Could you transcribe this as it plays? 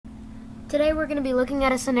Today we're going to be looking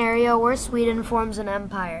at a scenario where Sweden forms an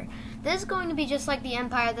empire. This is going to be just like the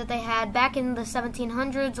empire that they had back in the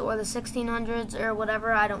 1700s or the 1600s or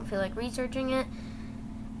whatever. I don't feel like researching it.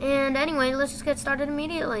 And anyway, let's just get started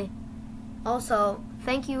immediately. Also,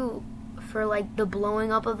 thank you for the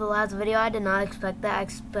blowing up of the last video. I did not expect that. I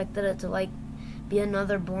expected it to be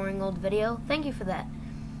another boring old video. Thank you for that.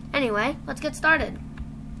 Anyway, let's get started.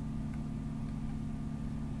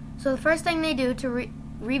 So the first thing they do to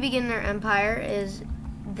re-begin their empire is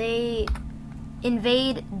they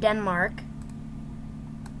invade Denmark.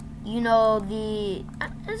 You know,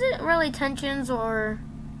 is it really tensions or...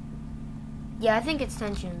 Yeah, I think it's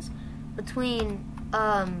tensions between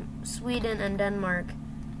Sweden and Denmark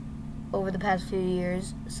over the past few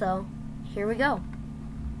years. So, here we go.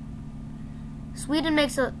 Sweden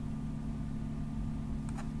makes a...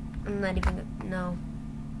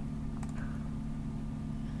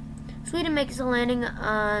 Sweden makes a landing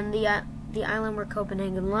on the island where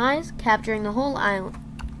Copenhagen lies, capturing the whole island.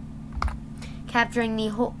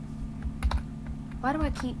 Why do I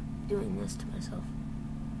keep doing this to myself?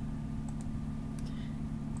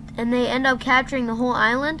 And they end up capturing the whole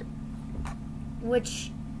island,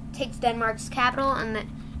 which takes Denmark's capital, and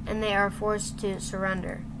they are forced to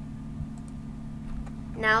surrender.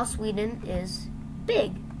 Now Sweden is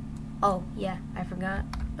big. Oh, yeah, I forgot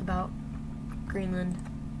about Greenland.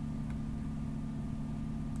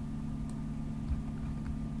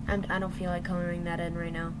 I don't feel like coloring that in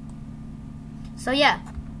right now. So yeah,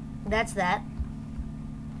 that's that.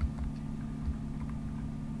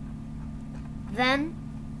 Then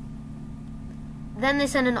they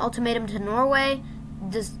send an ultimatum to Norway,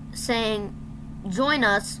 just saying, join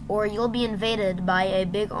us or you'll be invaded by a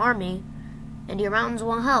big army and your mountains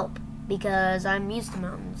won't help because I'm used to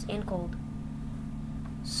mountains and cold.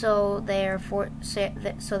 So they are forced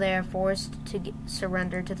to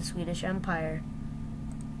surrender to the Swedish Empire.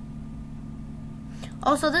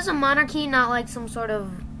 Also, this is a monarchy, not like some sort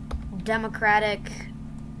of democratic,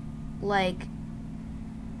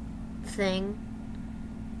 thing.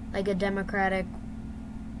 Like a democratic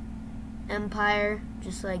empire.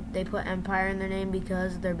 Just like they put empire in their name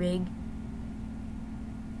because they're big.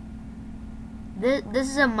 This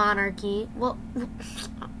is a monarchy. Well,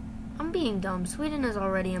 I'm being dumb. Sweden is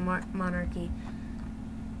already a monarchy.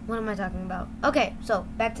 What am I talking about? Okay, so,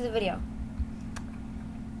 back to the video.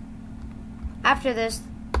 After this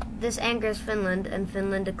angers Finland, and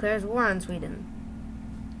Finland declares war on Sweden.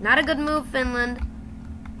 Not a good move, Finland.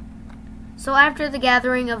 So after the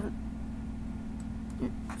gathering of...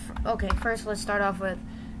 Okay, first let's start off with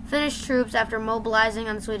Finnish troops, after mobilizing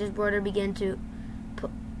on the Swedish border, begin to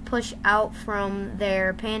push out from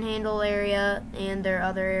their panhandle area and their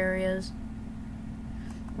other areas.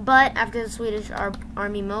 But after the Swedish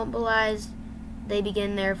army mobilized, they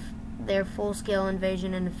begin their full-scale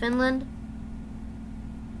invasion into Finland,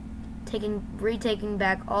 retaking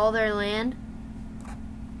back all their land,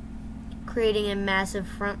 creating a massive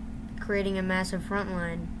front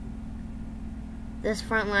line. This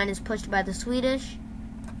front line is pushed by the Swedish,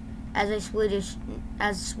 as Swedish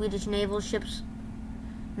naval ships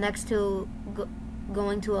next to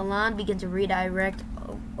going to Åland begin to redirect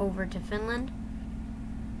over to Finland.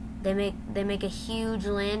 They make a huge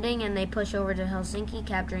landing and they push over to Helsinki,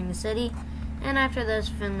 capturing the city. And after this,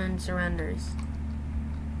 Finland surrenders.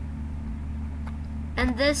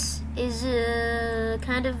 And this is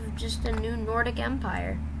kind of just a new Nordic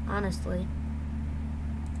empire, honestly.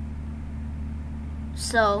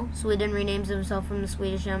 So, Sweden renames himself from the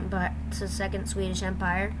Swedish Empire to the Second Swedish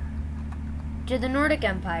Empire to the Nordic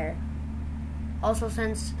Empire. Also,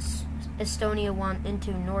 since Estonia want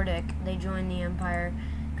into Nordic, they join the empire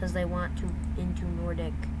because they want to into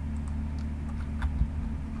Nordic.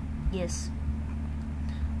 Yes.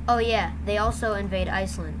 Oh yeah, they also invade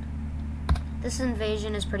Iceland. This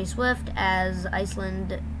invasion is pretty swift, as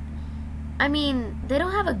Iceland, I mean, they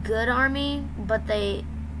don't have a good army, but I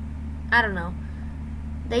don't know.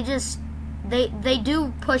 They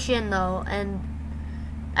do push in though, and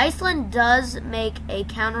Iceland does make a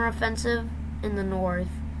counteroffensive in the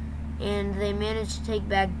north, and they manage to take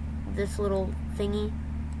back this little thingy.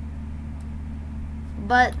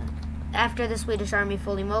 But after the Swedish army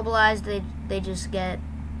fully mobilized, they just get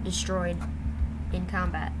destroyed in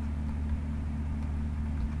combat.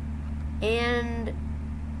 And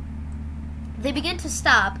they begin to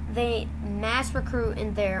stop. They mass recruit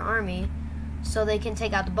in their army so they can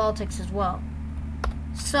take out the Baltics as well.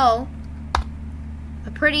 So,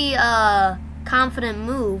 a pretty confident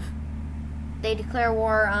move. They declare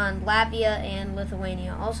war on Latvia and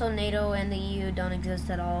Lithuania. Also, NATO and the EU don't exist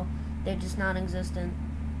at all. They're just non-existent.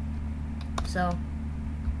 So,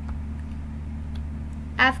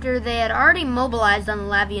 after they had already mobilized on the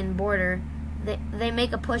Latvian border, they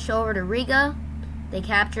make a push over to Riga. They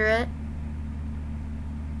capture it.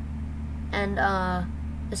 And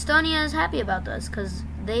Estonia is happy about this because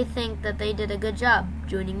they think that they did a good job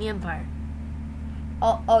joining the empire.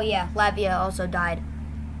 Oh yeah, Latvia also died.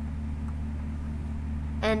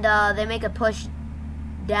 And they make a push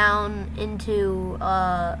down into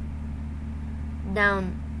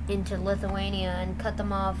Lithuania and cut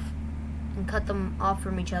them off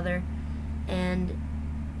from each other. And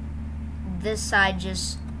this side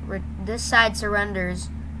surrenders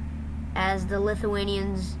as the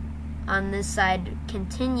Lithuanians on this side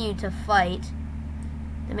continue to fight.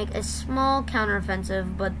 They make a small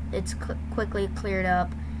counteroffensive, but it's quickly cleared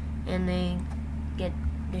up, and they get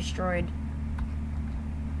destroyed.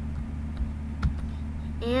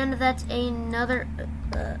 And that's another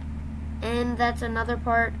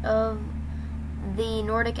part of the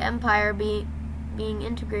Nordic Empire being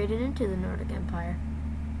integrated into the Nordic Empire.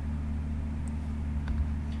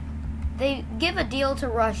 They give a deal to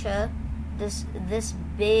Russia, this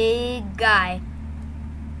big guy,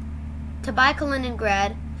 to buy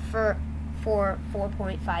Kaliningrad for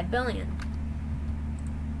 4.5 billion.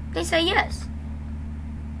 They say yes,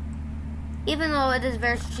 even though it is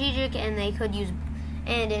very strategic and it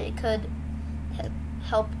could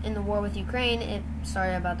help in the war with Ukraine.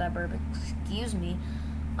 Sorry about that burp, excuse me.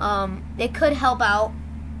 It could help out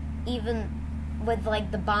even with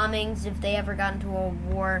like the bombings if they ever got into a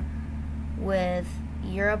war with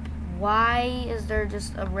Europe. Why is there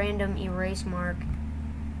just a random erase mark?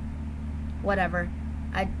 Whatever.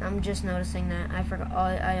 I'm just noticing that.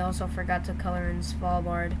 I also forgot to color in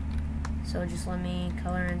Svalbard. So just let me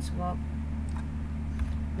color in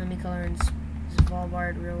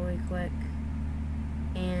Svalbard really quick.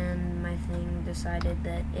 And my thing decided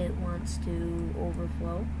that it wants to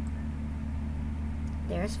overflow.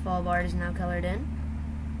 There, Svalbard is now colored in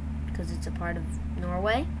because it's a part of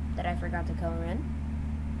Norway that I forgot to color in.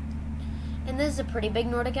 And this is a pretty big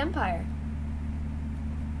Nordic Empire.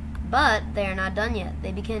 But they are not done yet.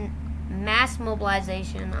 They begin mass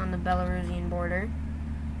mobilization on the Belarusian border.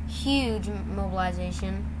 Huge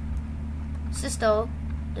mobilization. Sisto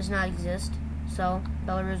does not exist, so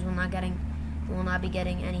Belarus will not be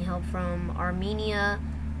getting any help from Armenia,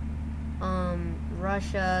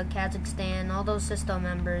 Russia, Kazakhstan, all those Sisto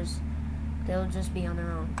members. They'll just be on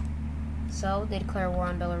their own. So they declare war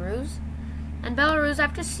on Belarus. And Belarus,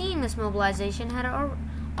 after seeing this mobilization, had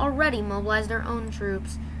already mobilized their own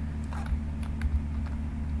troops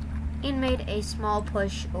and made a small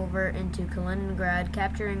push over into Kaliningrad,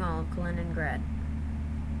 capturing all of Kaliningrad.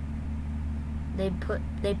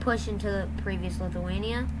 They push into the previous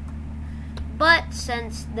Lithuania, but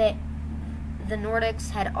since the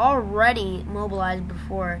Nordics had already mobilized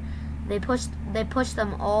before, they pushed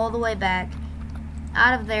them all the way back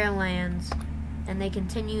out of their lands, and they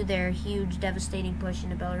continue their huge, devastating push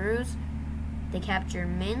into Belarus. They capture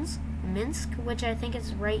Minsk, which I think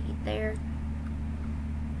is right there.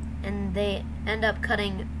 And they end up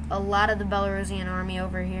cutting a lot of the Belarusian army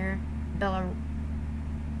over here.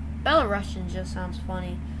 Belarusian just sounds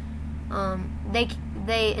funny.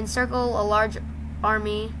 They encircle a large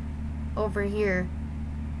army over here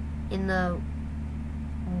in the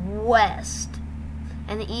west,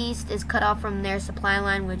 and the east is cut off from their supply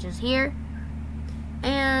line, which is here.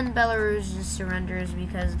 And Belarus just surrenders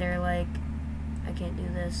because they're like, I can't do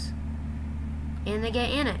this, and they get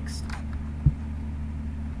annexed.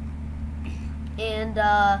 And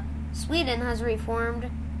Sweden has reformed,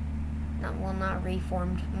 not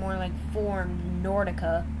reformed, more like formed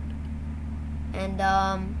Nordica. And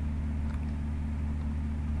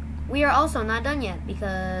we are also not done yet,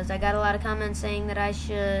 because I got a lot of comments saying that I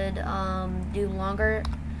should do longer.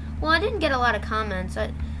 Well, I didn't get a lot of comments. I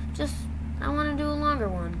want to do a longer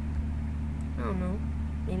one. I don't know.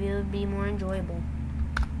 Maybe it would be more enjoyable.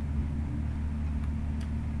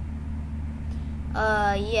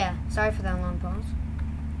 Yeah, sorry for that long pause.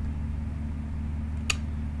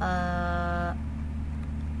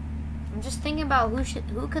 I'm just thinking about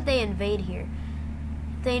who could they invade here.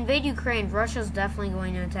 If they invade Ukraine, Russia's definitely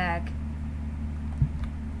going to attack.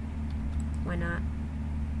 Why not?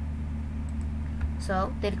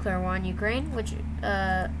 So, they declare war on Ukraine, which,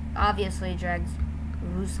 obviously drags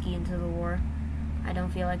Ruski into the war. I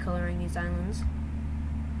don't feel like coloring these islands.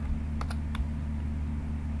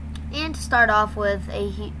 And to start off with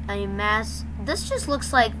a mass, this just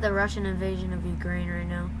looks like the Russian invasion of Ukraine right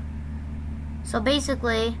now. So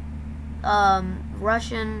basically,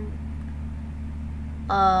 Russian,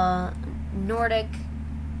 Nordic,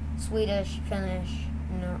 Swedish, Finnish,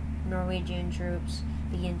 Norwegian troops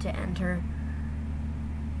begin to enter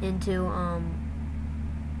into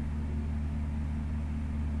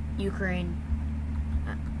Ukraine,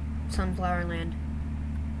 Sunflower Land.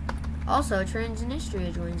 Also,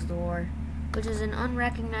 Transnistria joins the war, which is an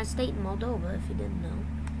unrecognized state in Moldova, if you didn't know.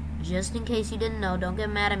 Just in case you didn't know, don't get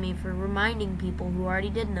mad at me for reminding people who already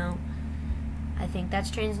did know. I think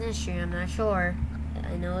that's Transnistria, I'm not sure.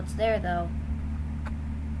 I know it's there, though.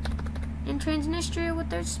 And Transnistria, with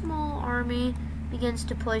their small army, begins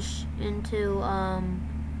to push into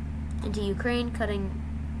Ukraine, cutting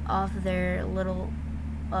off their little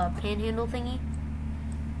panhandle thingy.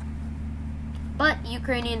 But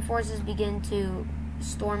Ukrainian forces begin to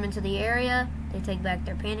storm into the area. They take back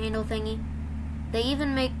their panhandle thingy. They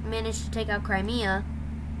even manage to take out Crimea.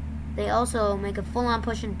 They also make a full-on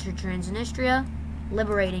push into Transnistria,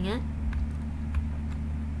 liberating it.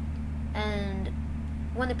 And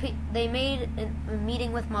when they made a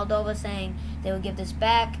meeting with Moldova saying they would give this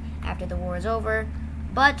back after the war is over.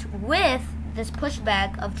 But with this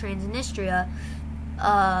pushback of Transnistria,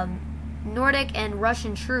 Nordic and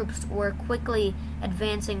Russian troops were quickly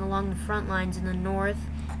advancing along the front lines in the north,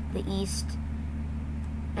 the east,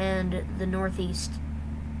 and the northeast,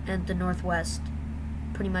 and the northwest.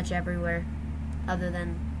 Pretty much everywhere, other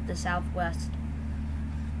than the southwest.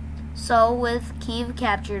 So, with Kyiv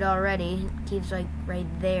captured already, Kyiv's like right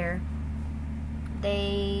there,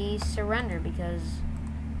 they surrender because,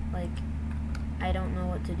 like, I don't know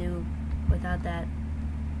what to do without that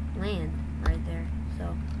land right there.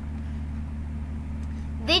 So,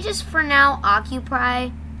 they just for now occupy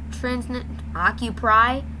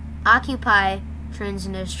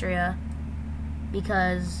Transnistria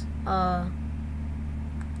because,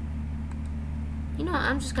 you know,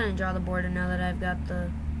 I'm just gonna draw the border now that I've got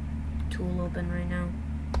the tool open right now.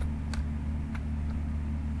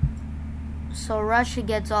 So Russia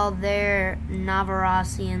gets all their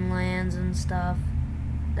Novorossian lands and stuff.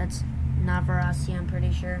 That's Novorossia, I'm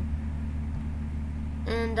pretty sure.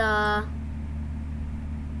 And the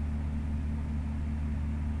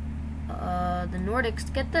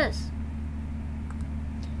Nordics get this.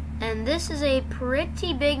 And this is a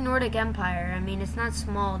pretty big Nordic empire. I mean, it's not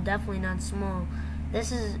small, definitely not small.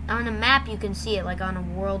 This is, on a map you can see it, like on a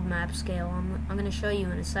world map scale. I'm going to show you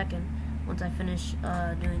in a second, once I finish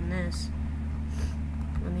doing this.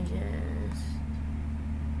 Let me just...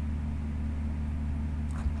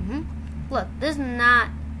 Look, this is not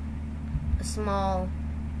a small...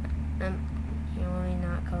 here, let me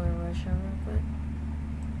not color Russia real quick.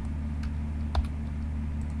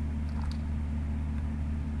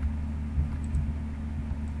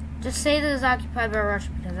 Just say that it's occupied by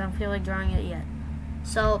Russia because I don't feel like drawing it yet.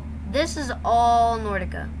 So, this is all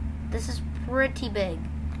Nordica. This is pretty big.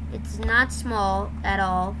 It's not small at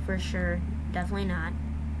all, for sure. Definitely not.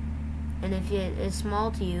 And if it is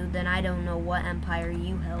small to you, then I don't know what empire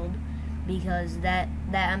you held. Because that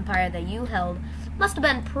empire that you held must have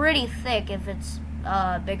been pretty thick if it's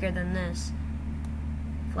bigger than this.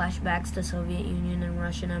 Flashbacks to Soviet Union and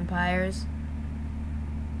Russian empires.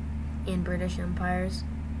 And British empires.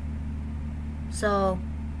 So,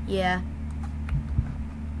 yeah.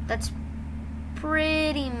 That's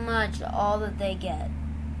pretty much all that they get.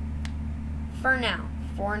 For now.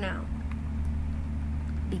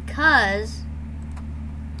 Because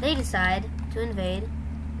they decide to invade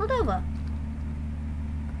Moldova.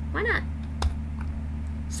 Why not?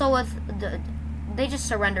 So they just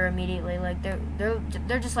surrender immediately. Like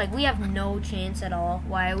they're just like, we have no chance at all.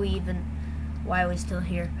 Why are we still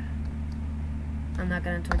here? I'm not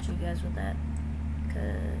gonna torture you guys with that,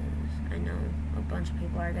 because I know a bunch of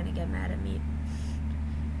people are gonna get mad at me.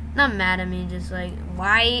 Not mad at me, just like,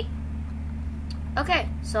 why? Okay,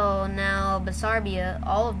 so now Bessarabia,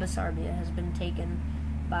 all of Bessarabia has been taken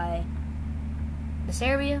by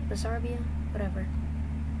Bessarabia, whatever,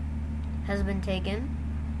 has been taken.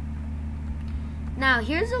 Now,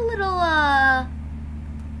 here's a little,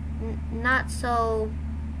 not so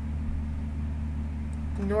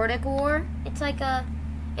Nordic war. It's like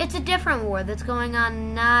it's a different war that's going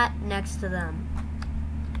on not next to them.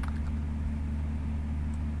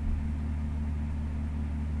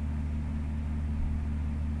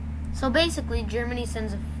 So basically, Germany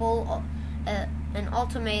sends a full, an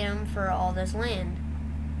ultimatum for all this land.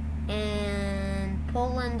 And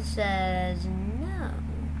Poland says no.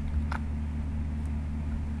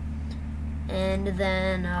 And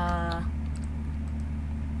then,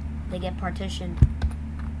 they get partitioned.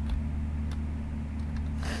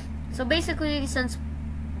 So basically, since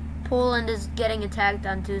Poland is getting attacked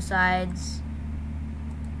on two sides,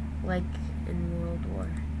 like in World War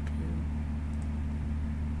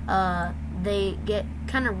II, they get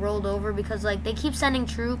kind of rolled over because, like, they keep sending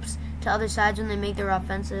troops to other sides when they make their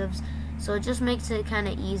offensives. So it just makes it kind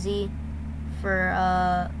of easy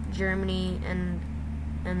for Germany and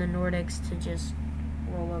the Nordics to just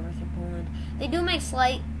roll over through Poland. They do make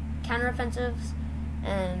slight counteroffensives,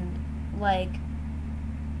 and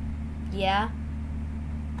yeah.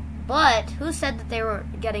 But who said that they were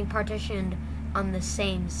getting partitioned on the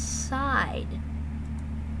same side?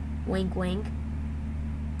 Wink, wink.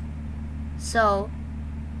 So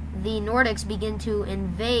the Nordics begin to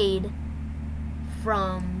invade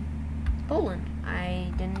from Poland.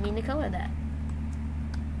 I didn't mean to color that.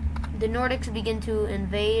 The Nordics begin to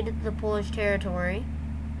invade the Polish territory,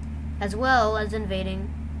 as well as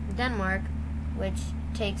invading Denmark, which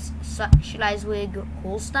takes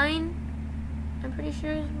Schleswig-Holstein, I'm pretty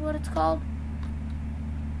sure is what it's called.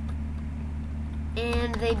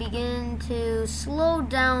 And they begin to slow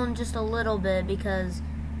down just a little bit because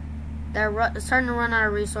they're starting to run out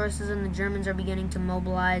of resources, and the Germans are beginning to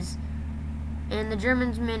mobilize. And the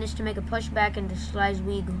Germans managed to make a push back into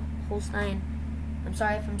Schleswig-Holstein. I'm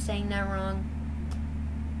sorry if I'm saying that wrong.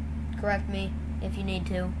 Correct me if you need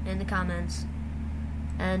to in the comments.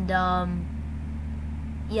 And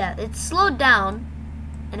yeah, it's slowed down,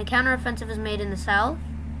 and a counteroffensive is made in the south.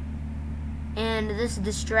 And this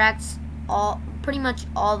distracts pretty much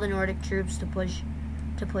all the Nordic troops to push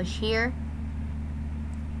here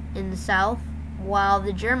in the south, while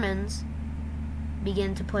the Germans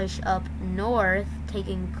begin to push up north,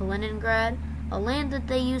 taking Kaliningrad, a land that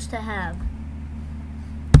they used to have.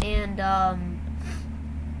 And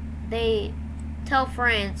they tell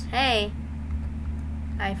France, hey,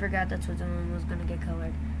 I forgot that Switzerland was going to get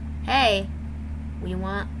colored. Hey, we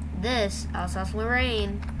want this,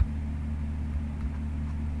 Alsace-Lorraine.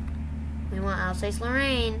 We want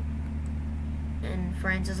Alsace-Lorraine. And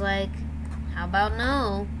France is like, how about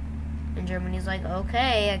no? And Germany's like,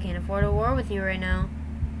 okay, I can't afford a war with you right now.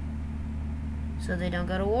 So they don't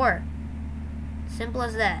go to war. Simple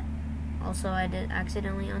as that. Also, I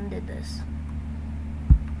accidentally undid this.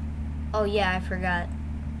 Oh yeah, I forgot.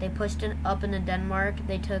 They pushed it up into Denmark.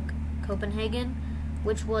 They took Copenhagen,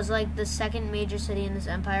 which was like the second major city in this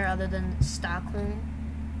empire other than Stockholm.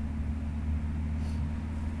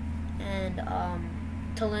 And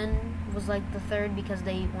Tallinn was like the third because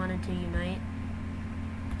they wanted to unite.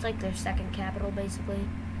 It's like their second capital, basically.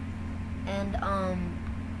 And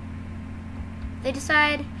they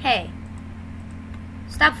decide, hey,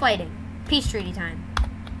 stop fighting. Peace treaty time.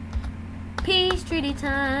 Peace treaty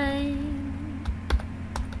time.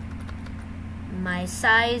 My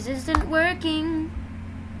size isn't working.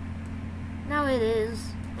 Now it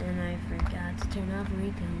is. And I forgot to turn off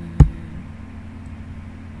recolor.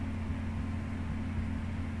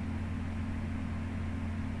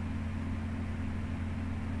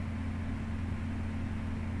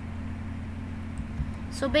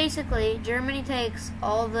 So basically, Germany takes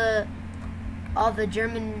all the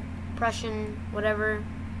German, Prussian, whatever,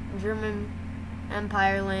 German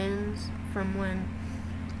Empire lands from when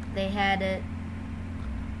they had it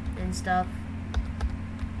and stuff.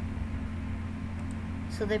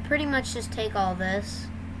 So they pretty much just take all this.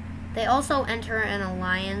 They also enter an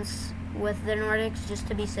alliance with the Nordics just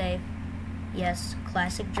to be safe. Yes,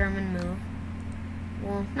 classic German move.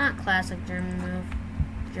 Well, not classic German move.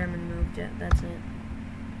 German move, that's it.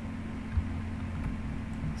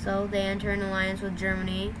 So they enter an alliance with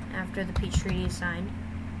Germany after the peace treaty is signed.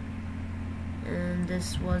 And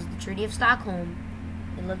this was the Treaty of Stockholm.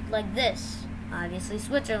 It looked like this. Obviously,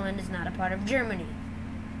 Switzerland is not a part of Germany,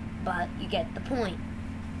 but you get the point.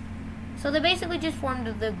 So they basically just formed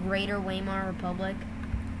the Greater Weimar Republic.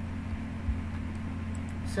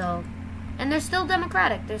 So, and they're still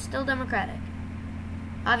democratic. They're still democratic.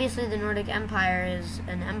 Obviously, the Nordic Empire is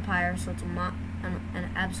an empire, so it's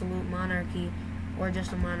an absolute monarchy, or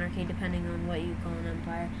just a monarchy, depending on what you call an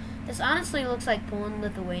empire. This honestly looks like Poland,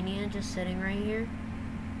 Lithuania, just sitting right here.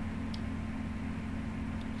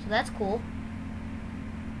 So that's cool.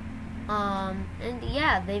 And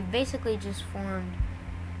yeah, they've basically just formed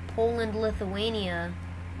Poland, Lithuania,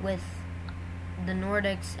 with the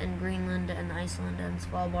Nordics and Greenland and Iceland and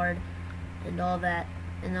Svalbard and all that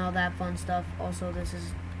fun stuff. Also, this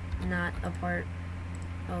is not a part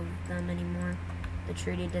of them anymore. The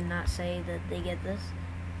treaty did not say that they get this.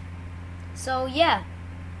 So yeah,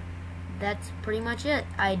 that's pretty much it.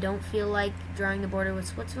 I don't feel like drawing the border with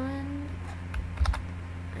Switzerland.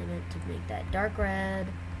 I meant to make that dark red.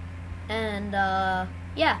 And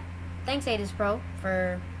yeah, thanks AdizzPro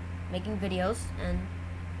for making videos and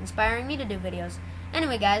inspiring me to do videos.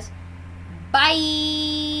 Anyway guys,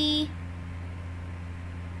 bye!